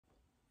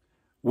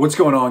What's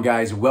going on,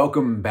 guys?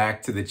 Welcome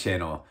back to the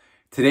channel.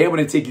 Today I'm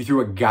going to take you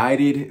through a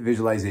guided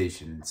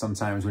visualization.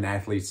 Sometimes when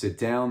athletes sit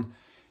down,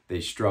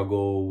 they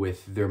struggle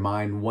with their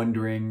mind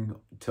wandering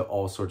to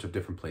all sorts of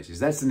different places.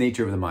 That's the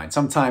nature of the mind.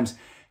 Sometimes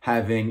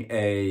having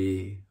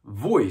a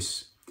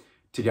voice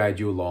to guide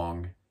you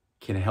along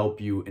can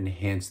help you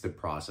enhance the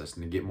process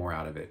and to get more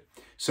out of it.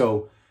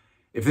 So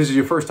if this is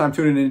your first time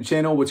tuning in the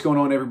channel, what's going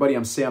on, everybody?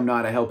 I'm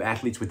Nott. I help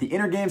athletes with the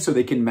inner game so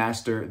they can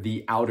master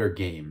the outer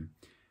game.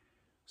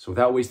 So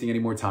without wasting any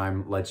more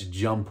time, let's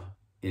jump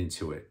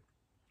into it.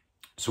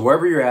 So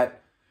wherever you're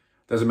at,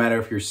 doesn't matter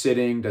if you're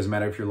sitting, doesn't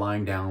matter if you're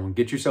lying down,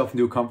 get yourself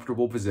into a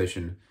comfortable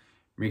position.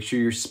 Make sure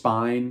your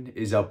spine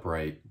is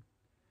upright.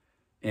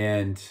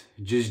 And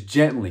just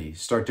gently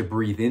start to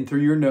breathe in through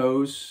your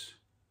nose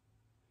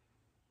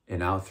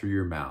and out through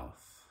your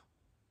mouth.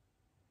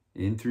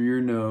 In through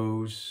your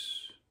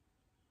nose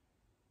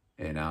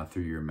and out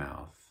through your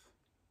mouth.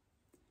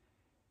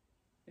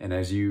 And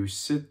as you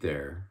sit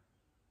there,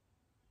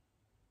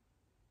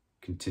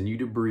 continue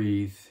to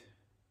breathe,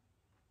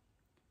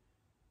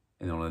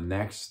 and on the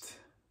next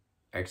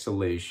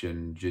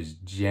exhalation,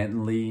 just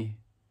gently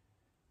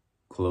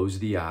close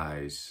the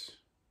eyes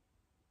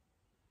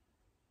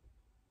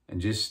and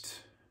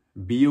just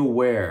be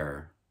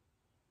aware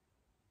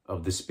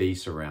of the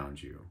space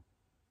around you.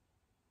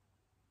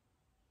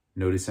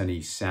 Notice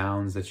any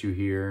sounds that you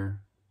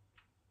hear,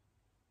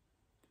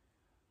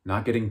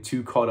 not getting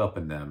too caught up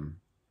in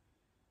them.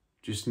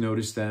 Just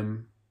notice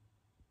them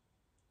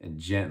and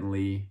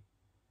gently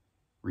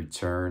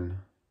return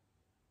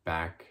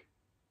back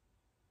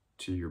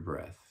to your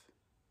breath.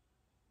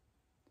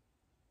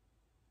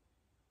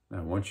 Now,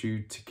 I want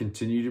you to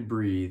continue to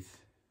breathe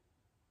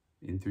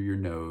in through your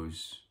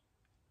nose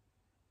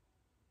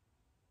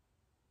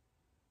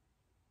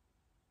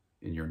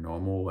in your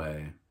normal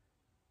way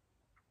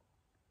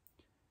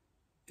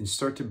and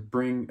start to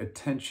bring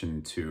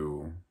attention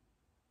to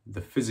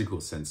the physical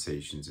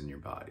sensations in your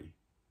body.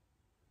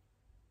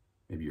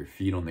 Maybe your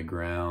feet on the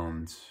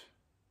ground,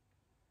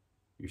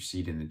 your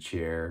seat in the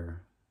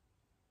chair,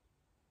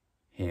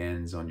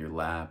 hands on your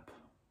lap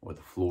or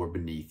the floor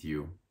beneath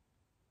you.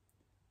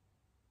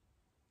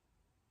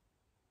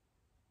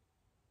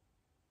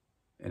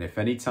 And if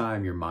any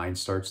time your mind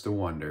starts to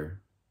wander,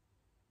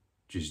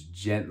 just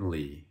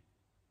gently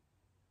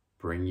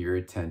bring your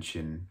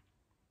attention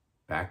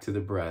back to the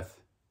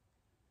breath,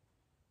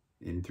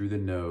 in through the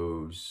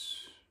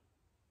nose,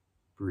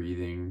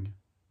 breathing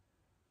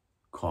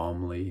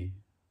calmly,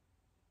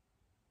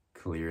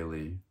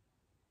 clearly.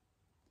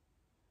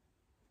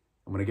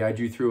 I'm going to guide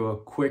you through a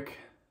quick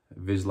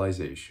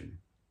visualization.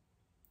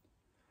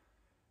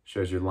 So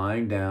as you're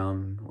lying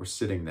down or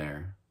sitting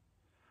there,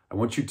 I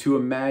want you to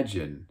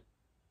imagine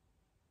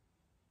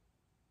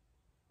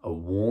a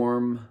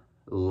warm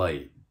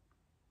light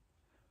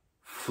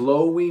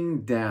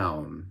flowing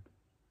down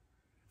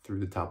through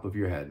the top of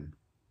your head.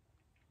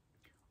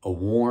 A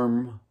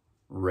warm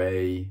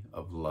ray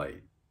of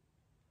light.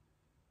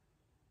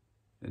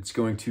 It's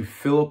going to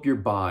fill up your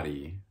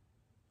body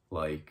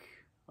like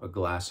a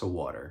glass of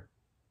water.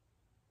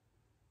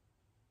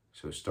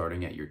 So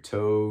starting at your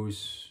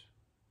toes,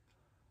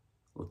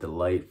 let the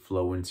light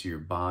flow into your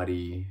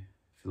body,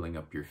 filling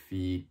up your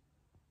feet,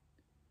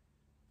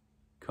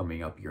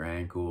 coming up your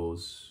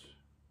ankles,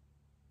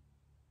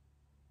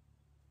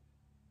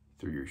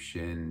 through your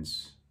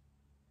shins.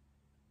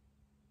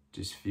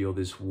 Just feel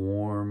this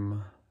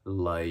warm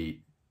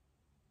light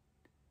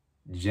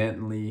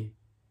gently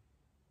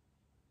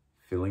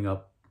filling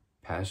up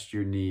past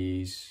your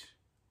knees,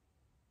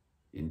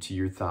 into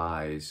your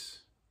thighs,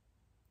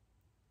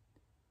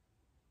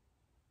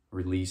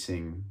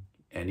 releasing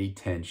any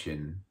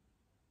tension,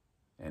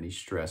 any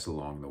stress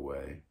along the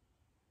way.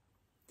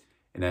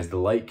 And as the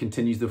light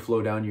continues to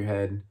flow down your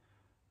head,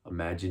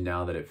 imagine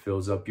now that it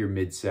fills up your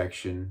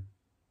midsection,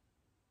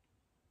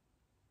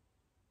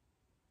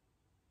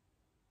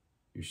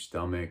 your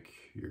stomach,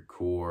 your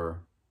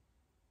core,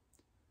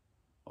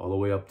 all the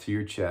way up to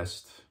your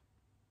chest.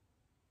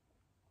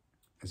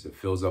 As it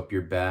fills up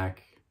your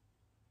back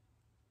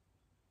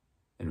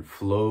and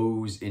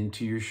flows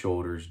into your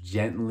shoulders,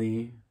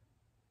 gently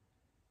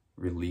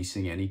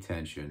releasing any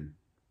tension.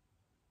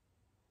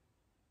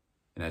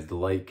 And as the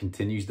light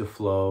continues to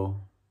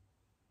flow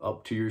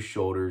up to your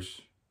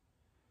shoulders,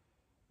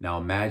 now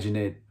imagine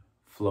it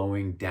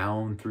flowing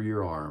down through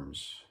your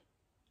arms,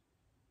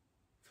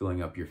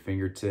 filling up your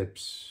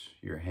fingertips,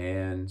 your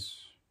hands,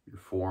 your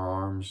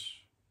forearms,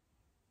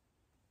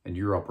 and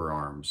your upper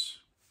arms,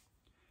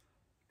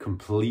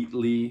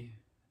 completely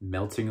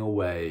melting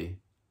away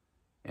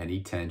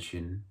any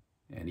tension,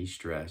 any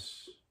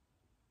stress,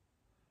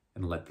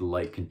 and let the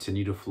light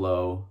continue to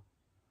flow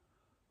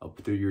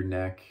up through your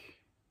neck,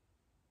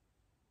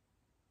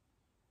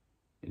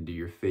 into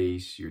your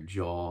face, your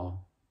jaw,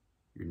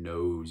 your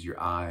nose, your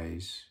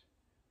eyes,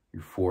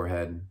 your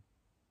forehead,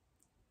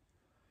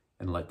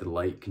 and let the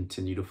light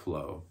continue to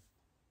flow.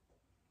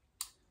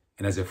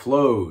 And as it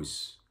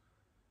flows,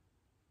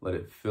 let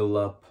it fill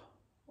up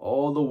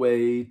all the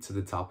way to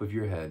the top of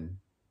your head,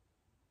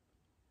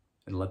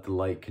 and let the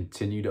light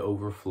continue to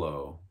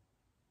overflow,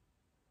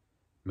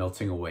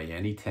 melting away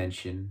any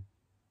tension,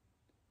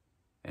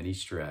 any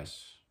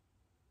stress.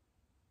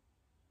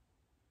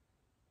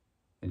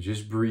 And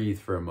just breathe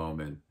for a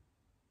moment,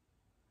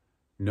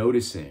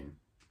 noticing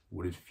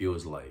what it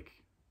feels like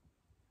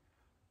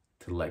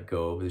to let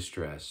go of the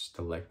stress,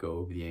 to let go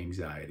of the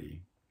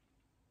anxiety.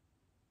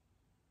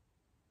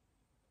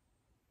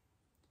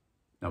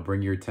 Now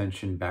bring your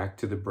attention back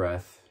to the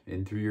breath,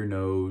 in through your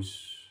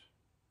nose,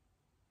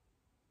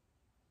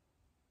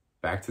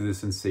 back to the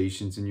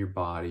sensations in your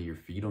body, your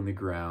feet on the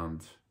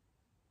ground,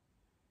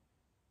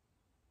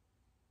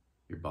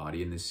 your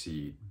body in the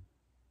seat,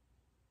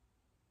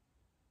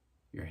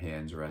 your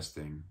hands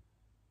resting.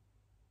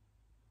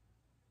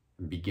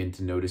 And begin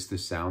to notice the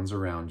sounds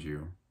around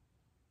you.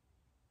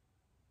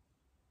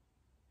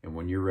 And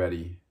when you're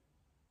ready,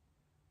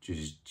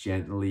 just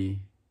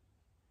gently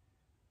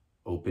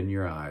open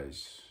your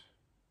eyes.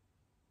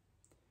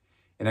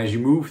 And as you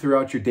move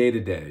throughout your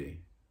day-to-day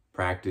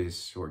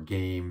practice or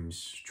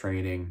games,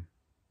 training,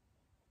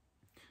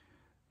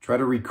 try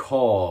to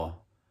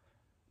recall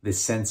the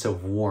sense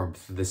of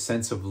warmth, the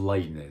sense of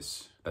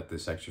lightness that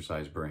this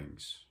exercise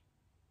brings.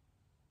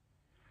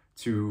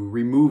 To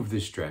remove the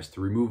stress,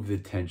 to remove the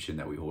tension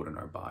that we hold in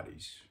our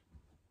bodies.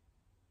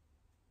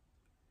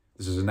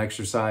 This is an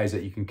exercise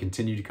that you can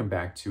continue to come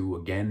back to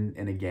again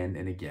and again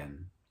and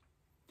again.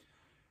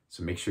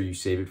 So make sure you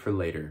save it for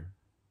later.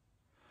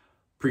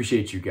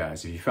 Appreciate you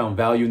guys. If you found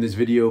value in this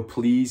video,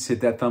 please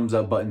hit that thumbs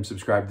up button,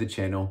 subscribe to the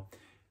channel,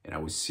 and I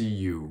will see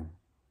you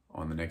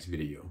on the next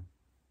video.